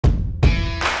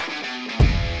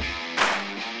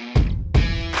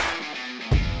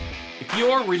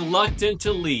you're reluctant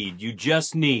to lead, you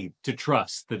just need to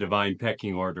trust the divine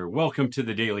pecking order. Welcome to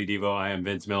the Daily Devo. I am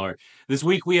Vince Miller. This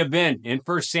week we have been in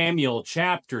 1 Samuel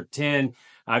chapter 10.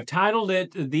 I've titled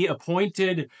it The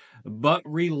Appointed but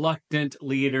Reluctant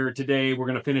Leader. Today we're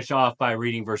going to finish off by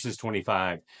reading verses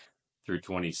 25 through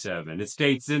 27. It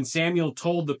states, Then Samuel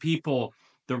told the people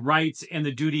the rights and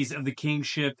the duties of the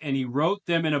kingship, and he wrote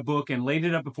them in a book and laid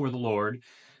it up before the Lord.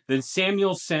 Then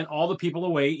Samuel sent all the people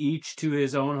away, each to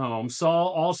his own home. Saul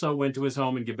also went to his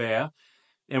home in Gibeah,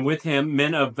 and with him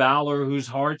men of valor whose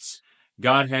hearts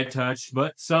God had touched.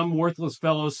 But some worthless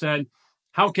fellows said,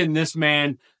 How can this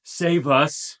man save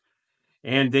us?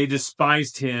 And they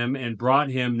despised him and brought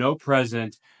him no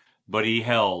present, but he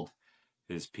held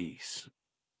his peace.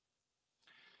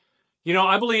 You know,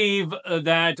 I believe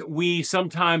that we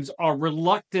sometimes are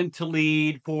reluctant to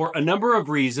lead for a number of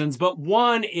reasons, but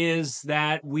one is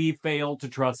that we fail to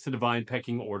trust the divine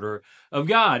pecking order of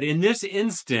God. In this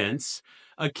instance,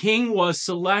 a king was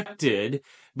selected,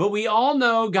 but we all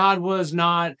know God was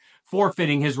not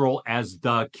forfeiting his role as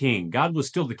the king. God was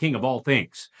still the king of all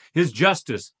things. His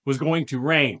justice was going to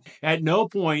reign. At no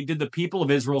point did the people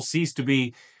of Israel cease to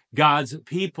be God's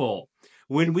people.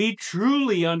 When we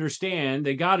truly understand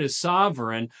that God is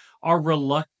sovereign, our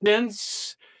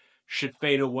reluctance should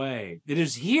fade away. It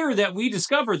is here that we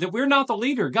discover that we're not the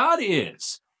leader. God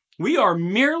is. We are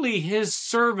merely his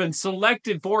servants,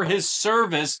 selected for his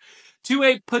service to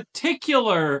a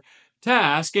particular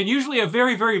task, and usually a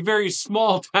very, very, very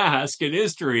small task in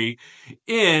history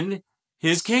in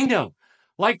his kingdom.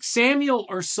 Like Samuel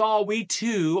or Saul, we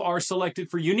too are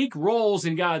selected for unique roles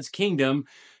in God's kingdom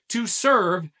to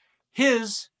serve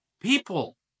his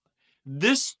people.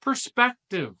 This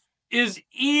perspective is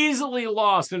easily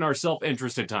lost in our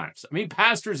self-interest at times. I mean,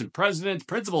 pastors and presidents,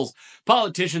 principals,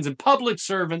 politicians, and public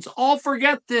servants all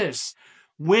forget this.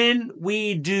 When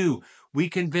we do, we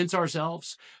convince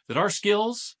ourselves that our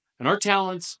skills and our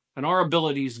talents and our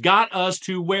abilities got us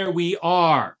to where we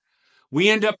are. We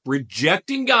end up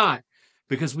rejecting God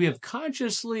because we have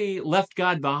consciously left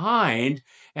God behind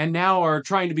and now are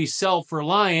trying to be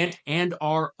self-reliant and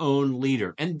our own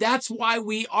leader. And that's why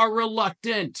we are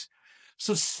reluctant.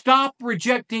 So stop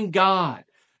rejecting God.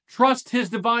 Trust his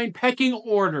divine pecking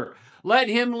order. Let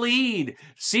him lead.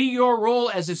 See your role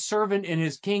as a servant in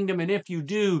his kingdom. And if you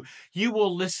do, you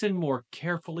will listen more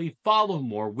carefully, follow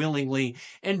more willingly,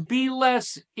 and be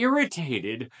less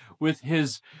irritated with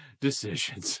his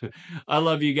decisions. I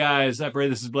love you guys. I pray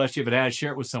this has blessed you. If it has,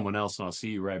 share it with someone else, and I'll see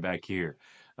you right back here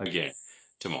again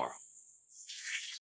tomorrow.